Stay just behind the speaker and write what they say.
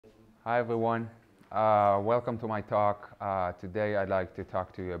Hi everyone, welcome to my talk. Today I'd like to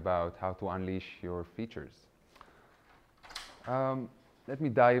talk to you about how to unleash your features. Let me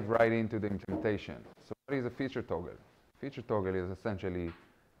dive right into the implementation. So what is a feature toggle? Feature toggle is essentially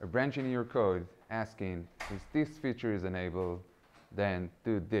a branch in your code asking, if this feature is enabled, then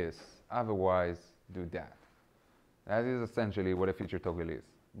do this, otherwise do that. That is essentially what a feature toggle is.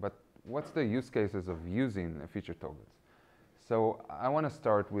 But what's the use cases of using a feature toggles? So I want to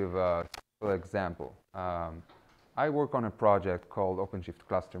start with a simple example. I work on a project called OpenShift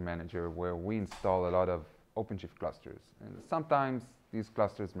Cluster Manager where we install a lot of OpenShift clusters. And sometimes these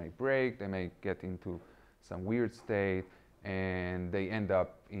clusters may break, they may get into some weird state, and they end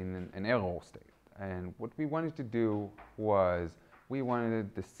up in an error state. And what we wanted to do was we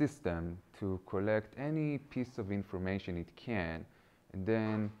wanted the system to collect any piece of information it can and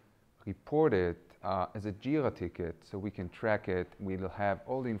then report it as a Jira ticket so we can track it. We'll have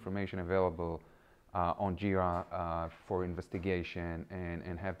all the information available on Jira for investigation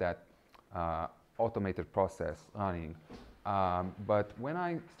and have that automated process running. But when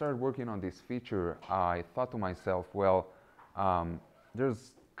I started working on this feature, I thought to myself, well,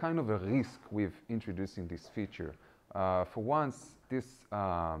 there's kind of a risk with introducing this feature. For once, this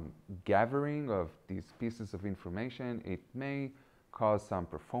gathering of these pieces of information, it may cause some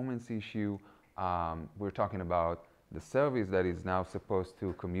performance issue. We're talking about the service that is now supposed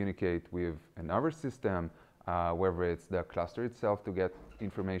to communicate with another system, whether it's the cluster itself to get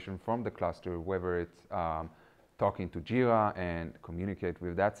information from the cluster, whether it's talking to Jira and communicate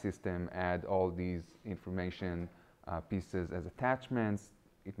with that system, add all these information pieces as attachments.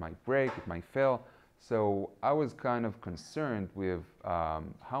 It might break, it might fail. So I was kind of concerned with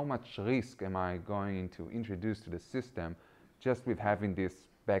how much risk am I going to introduce to the system just with having this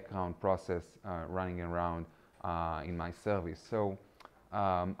background process running around in my service. So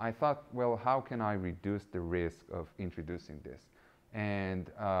I thought, well, how can I reduce the risk of introducing this?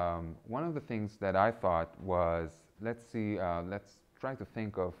 And one of the things that I thought was, let's try to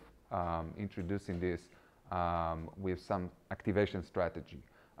think of introducing this with some activation strategy.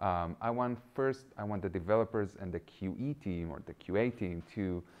 I want the developers and the QE team or the QA team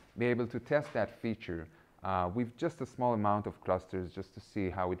to be able to test that feature with just a small amount of clusters just to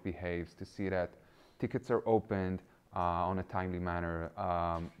see how it behaves, to see that tickets are opened on a timely manner,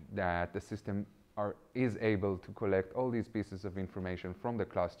 that the system is able to collect all these pieces of information from the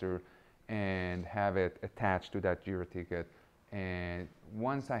cluster and have it attached to that Jira ticket. And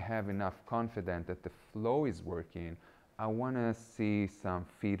once I have enough confidence that the flow is working, I want to see some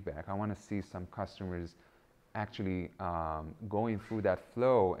feedback. I want to see some customers actually going through that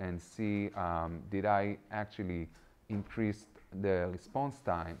flow and see did I actually increase the response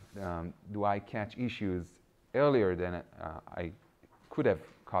time? Do I catch issues earlier than I could have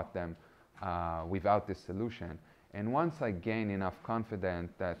caught them without this solution? And once I gain enough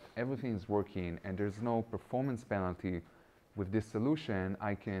confidence that everything is working and there's no performance penalty with this solution,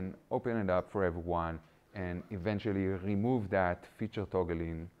 I can open it up for everyone and eventually remove that feature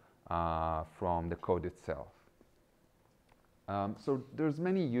toggling from the code itself. So there's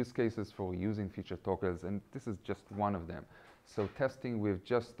many use cases for using feature toggles, and this is just one of them. So testing with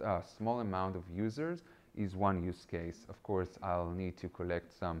just a small amount of users is one use case. Of course, I'll need to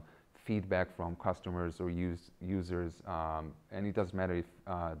collect some feedback from customers or users, and it doesn't matter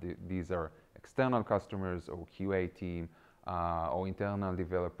if these are external customers or QA team or internal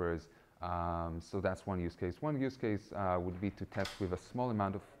developers. So that's one use case. One use case would be to test with a small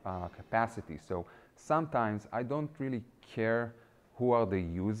amount of capacity. So sometimes I don't really care who are the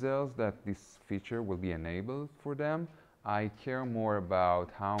users that this feature will be enabled for them. I care more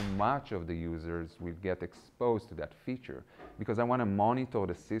about how much of the users will get exposed to that feature, because I want to monitor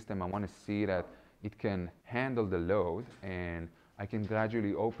the system. I want to see that it can handle the load, and I can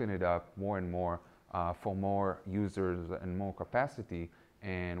gradually open it up more and more for more users and more capacity.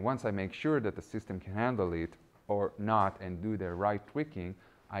 And once I make sure that the system can handle it or not and do the right tweaking,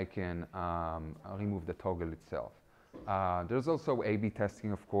 I can remove the toggle itself. There's also A/B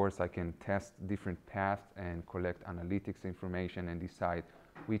testing, of course. I can test different paths and collect analytics information and decide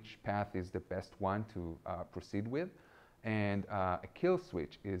which path is the best one to proceed with. And a kill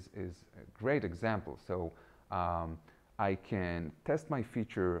switch is a great example. So I can test my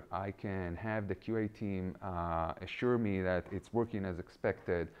feature. I can have the QA team assure me that it's working as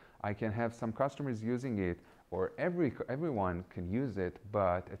expected. I can have some customers using it, or everyone can use it,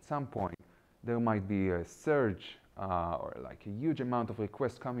 but at some point there might be a surge or like a huge amount of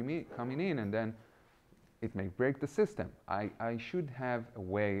requests coming in, and then it may break the system. I should have a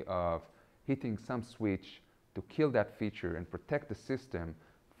way of hitting some switch to kill that feature and protect the system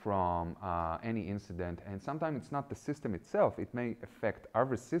from any incident. And sometimes it's not the system itself. It may affect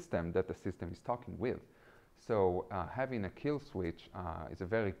other system that the system is talking with. So having a kill switch is a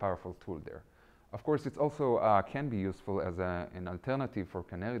very powerful tool there. Of course, it's also can be useful as an alternative for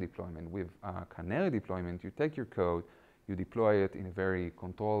canary deployment. With canary deployment, you take your code, you deploy it in a very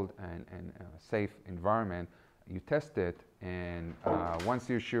controlled and safe environment, you test it, and once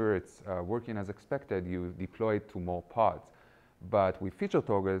you're sure it's working as expected, you deploy it to more pods. But with feature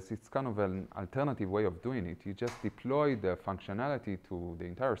toggles, it's kind of an alternative way of doing it. You just deploy the functionality to the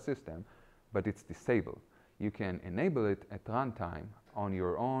entire system, but it's disabled. You can enable it at runtime on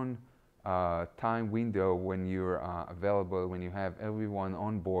your own time window when you're available, when you have everyone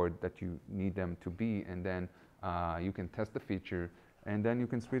on board that you need them to be, and then you can test the feature, and then you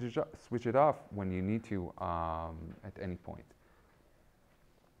can switch it off when you need to at any point.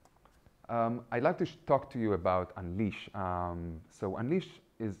 I'd like to talk to you about Unleash. So Unleash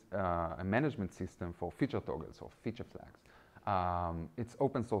is a management system for feature toggles or feature flags. It's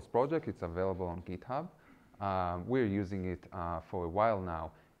open source project. It's available on GitHub. We're using it for a while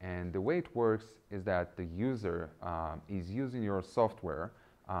now. And the way it works is that the user is using your software,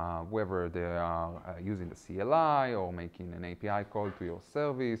 whether they are using the CLI or making an API call to your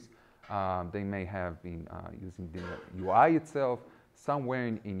service. They may have been using the UI itself.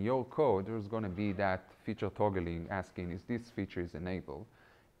 Somewhere in your code, there's going to be that feature toggling asking, is this feature is enabled?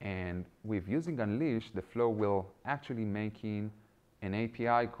 And with using Unleash, the flow will actually making an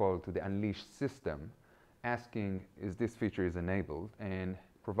API call to the Unleash system, asking, is this feature is enabled? And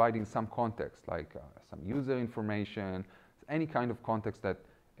providing some context, like some user information, any kind of context that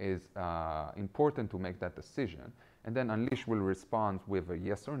is important to make that decision. And then Unleash will respond with a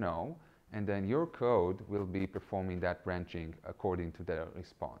yes or no, and then your code will be performing that branching according to their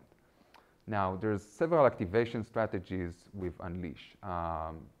response. Now, there's several activation strategies with Unleash.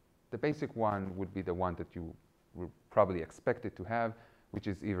 The basic one would be the one that you will probably expect it to have, which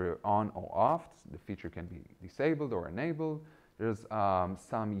is either on or off. The feature can be disabled or enabled. There's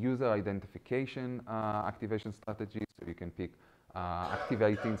some user identification activation strategies, so you can pick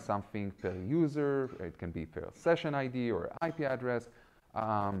activating something per user. It can be per session ID or IP address.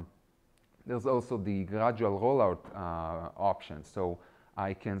 There's also the gradual rollout option. So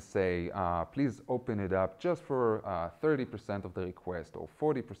I can say, please open it up just for 30% of the request or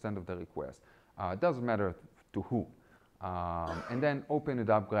 40% of the request. It doesn't matter to who. And then open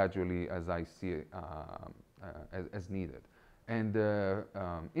it up gradually as I see it, as needed. And the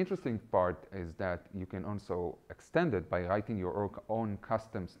interesting part is that you can also extend it by writing your own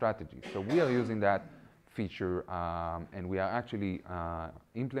custom strategy. So we are using that feature, and we are actually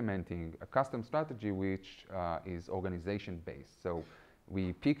implementing a custom strategy which is organization-based. So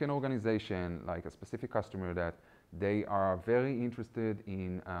we pick an organization, like a specific customer, that they are very interested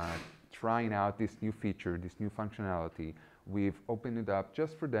in trying out this new feature, this new functionality. We've opened it up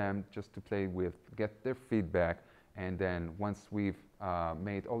just for them, just to play with, get their feedback, and then once we've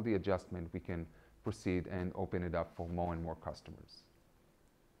made all the adjustment, we can proceed and open it up for more and more customers.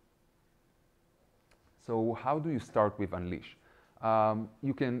 So how do you start with Unleash?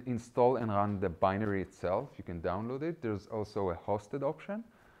 You can install and run the binary itself. You can download it. There's also a hosted option.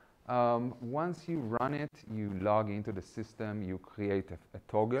 Once you run it, you log into the system, you create a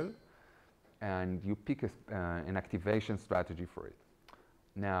toggle, and you pick an activation strategy for it.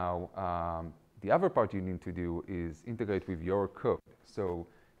 Now, the other part you need to do is integrate with your code. So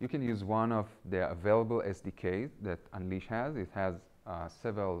you can use one of the available SDKs that Unleash has. It has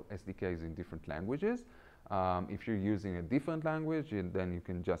several SDKs in different languages. If you're using a different language, then you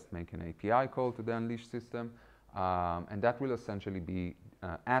can just make an API call to the Unleash system. And that will essentially be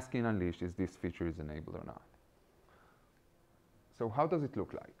asking Unleash, is this feature is enabled or not? So how does it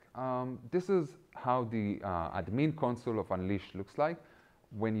look like? This is how the admin console of Unleash looks like.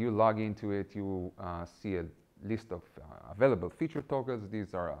 When you log into it, you see a list of available feature toggles.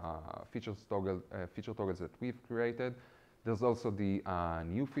 These are feature toggles that we've created. There's also the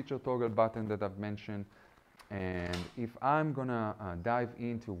new feature toggle button that I've mentioned. And if I'm gonna dive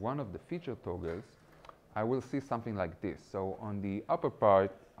into one of the feature toggles, I will see something like this. So on the upper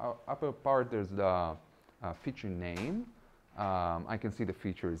part, there's the feature name. I can see the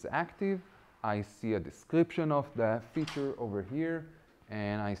feature is active. I see a description of the feature over here,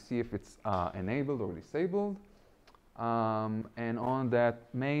 and I see if it's enabled or disabled. And on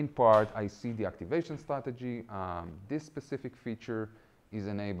that main part, I see the activation strategy. This specific feature is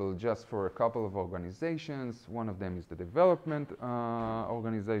enabled just for a couple of organizations. One of them is the development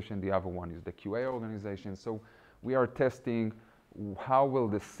organization. The other one is the QA organization. So we are testing how will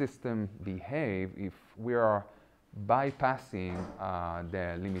the system behave if we are bypassing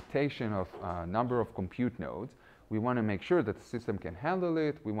the limitation of number of compute nodes. We want to make sure that the system can handle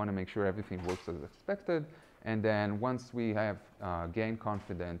it. We want to make sure everything works as expected. And then once we have gained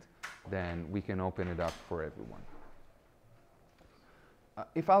confidence, then we can open it up for everyone.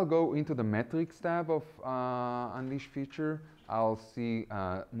 If I'll go into the metrics tab of Unleash feature, I'll see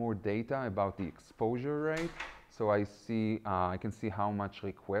more data about the exposure rate. So I can see how much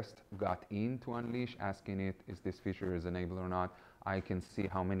requests got into Unleash, asking it, is this feature is enabled or not. I can see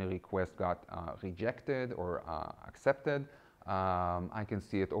how many requests got rejected or accepted. I can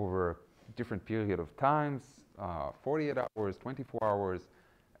see it over different period of times, 48 hours, 24 hours,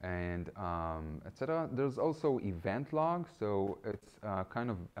 and etc. There's also event log, so it's kind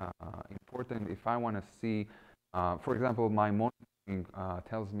of important if I want to see, for example, my monitoring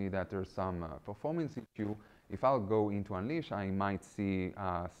tells me that there's some performance issue. If I'll go into Unleash, I might see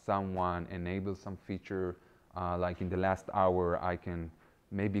someone enable some feature, like in the last hour, I can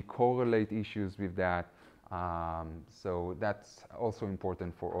maybe correlate issues with that. So that's also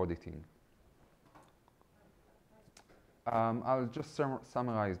important for auditing. I'll just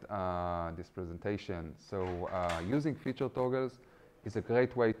summarize this presentation. So using feature toggles is a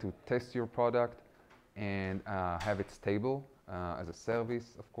great way to test your product and have it stable as a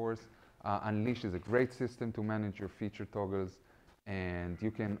service, of course. Unleash is a great system to manage your feature toggles, and you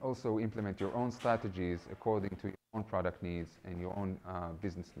can also implement your own strategies according to your own product needs and your own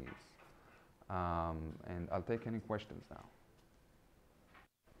business needs. And I'll take any questions now.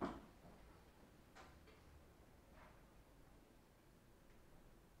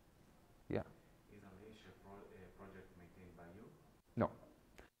 Yeah. Is Unleash a project maintained by you? No,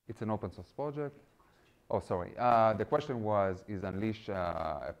 it's an open source project. Oh, sorry. The question was, is Unleash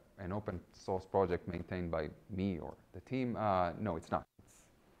an open source project maintained by me or the team? No, it's not. It's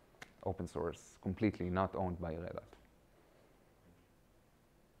open source, completely not owned by Red Hat.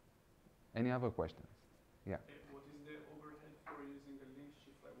 Any other questions? Yeah. What is the overhead for using Unleash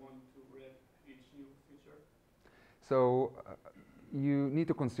if I want to rep each new feature? So you need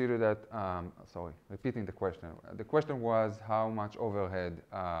to consider that, sorry, repeating the question. The question was how much overhead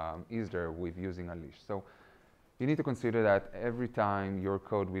is there with using Unleash? So you need to consider that every time your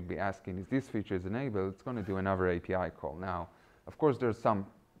code will be asking, is this feature is enabled, it's going to do another API call. Now, of course, there's some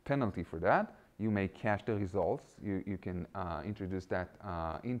penalty for that. You may cache the results. You can introduce that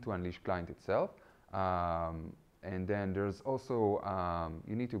into Unleash client itself. And then there's also,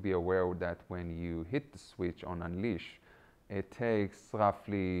 you need to be aware that when you hit the switch on Unleash, it takes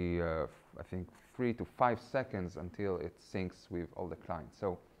roughly, I think, 3 to 5 seconds until it syncs with all the clients.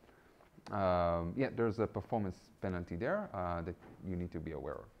 So yeah, there's a performance penalty there that you need to be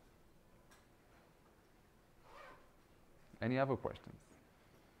aware of. Any other questions?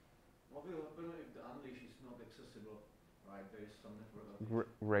 What will happen if the Unleash is not accessible, right? There is some network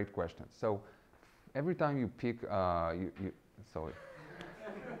outage. Great question. So every time you pick, sorry.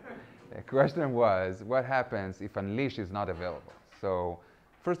 The question was, what happens if Unleash is not available? So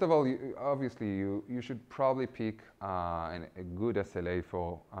first of all, obviously, you should probably pick a good SLA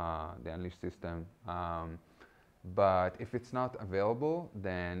for the Unleash system. But if it's not available,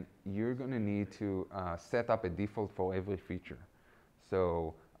 then you're going to need to set up a default for every feature.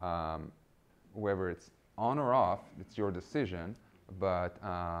 So whether it's on or off, it's your decision. But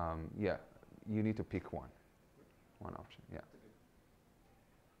yeah, you need to pick one option. Yeah.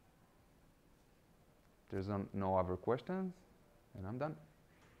 There's no other questions, and I'm done.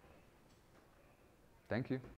 Thank you.